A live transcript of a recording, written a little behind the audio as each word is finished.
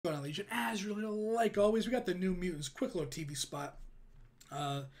Legion. As really like always, we got the New Mutants. Quick little TV spot.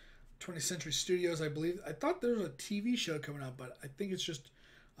 20th Century Studios, I believe. I thought there was a TV show coming out, but I think it's just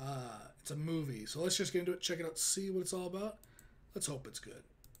it's a movie. So let's just get into it, check it out, see what it's all about. Let's hope it's good.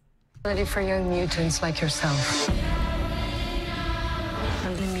 Ready for young mutants like yourself.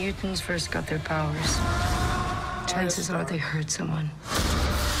 When the mutants first got their powers, chances are they hurt someone.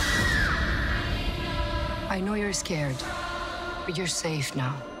 I know you're scared, but you're safe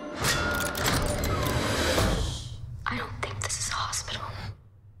now. I don't think this is a hospital.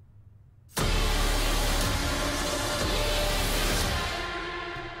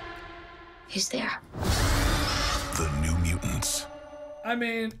 He's there. The New Mutants. I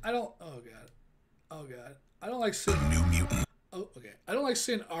mean, I don't. Oh god. Oh god. I don't like seeing. The New Mutant. Oh, okay. I don't like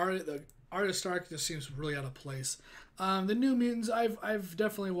seeing the Arya Stark. Just seems really out of place. The New Mutants. I've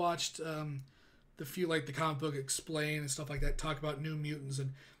definitely watched the few, like the comic book explain and stuff like that. Talk about New Mutants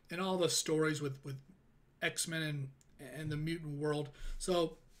and all the stories with X-Men and the mutant world.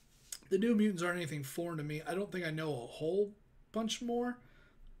 So the New Mutants aren't anything foreign to me. I don't think I know a whole bunch more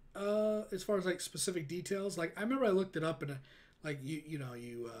as far as like specific details. Like I remember I looked it up and like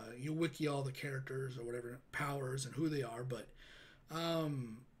you wiki all the characters or whatever powers and who they are, but I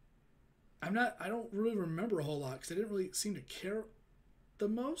don't really remember a whole lot because I didn't really seem to care the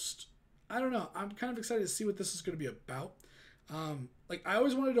most. I don't know. I'm kind of excited to see what this is going to be about. Like I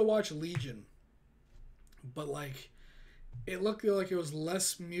always wanted to watch Legion, but like it looked like it was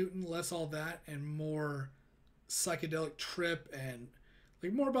less mutant, less all that, and more psychedelic trip and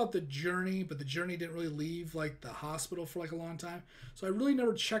like more about the journey, but the journey didn't really leave like the hospital for like a long time. So I really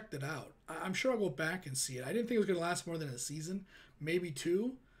never checked it out. I'm sure I'll go back and see it. I didn't think it was going to last more than a season, maybe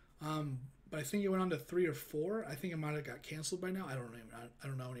two. But I think it went on to 3 or 4. I think it might have got canceled by now. I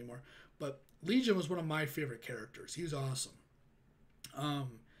don't know anymore. But Legion was one of my favorite characters. He was awesome.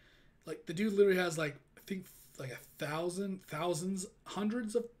 Like the dude literally has like I think like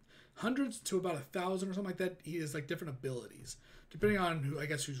hundreds to about 1,000 or something like that. He has like different abilities depending on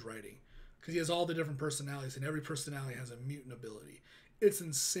who's writing, because he has all the different personalities and every personality has a mutant ability. It's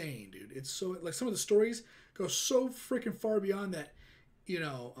insane, dude. It's so like some of the stories go so freaking far beyond that. He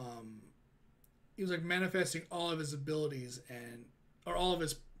was like manifesting all of his abilities or all of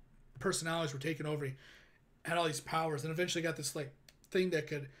his personalities were taken over. He had all these powers and eventually got this like thing that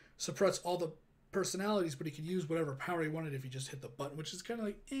could suppress all the personalities, but he could use whatever power he wanted if he just hit the button, which is kind of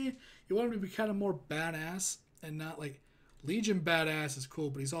like, you want him to be kind of more badass and not like Legion badass is cool,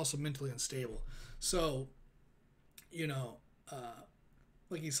 but he's also mentally unstable. So,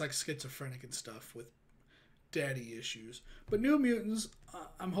 like he's like schizophrenic and stuff with daddy issues. But New Mutants,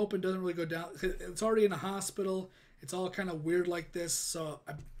 I'm hoping doesn't really go down. It's already in a hospital. It's all kind of weird like this. So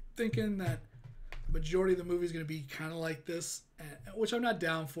I'm thinking that the majority of the movie is going to be kind of like this, which I'm not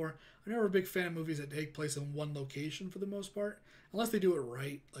down for. I'm never a big fan of movies that take place in one location for the most part, unless they do it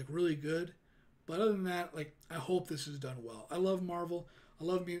right, like really good. But other than that, like I hope this is done well. I love Marvel. I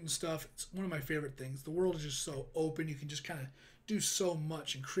love mutant stuff. It's one of my favorite things. The world is just so open. You can just kind of do so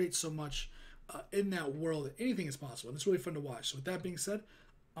much and create so much in that world that anything is possible. And it's really fun to watch. So with that being said,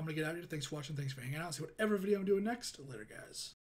 I'm going to get out of here. Thanks for watching. Thanks for hanging out. See whatever video I'm doing next. Later, guys.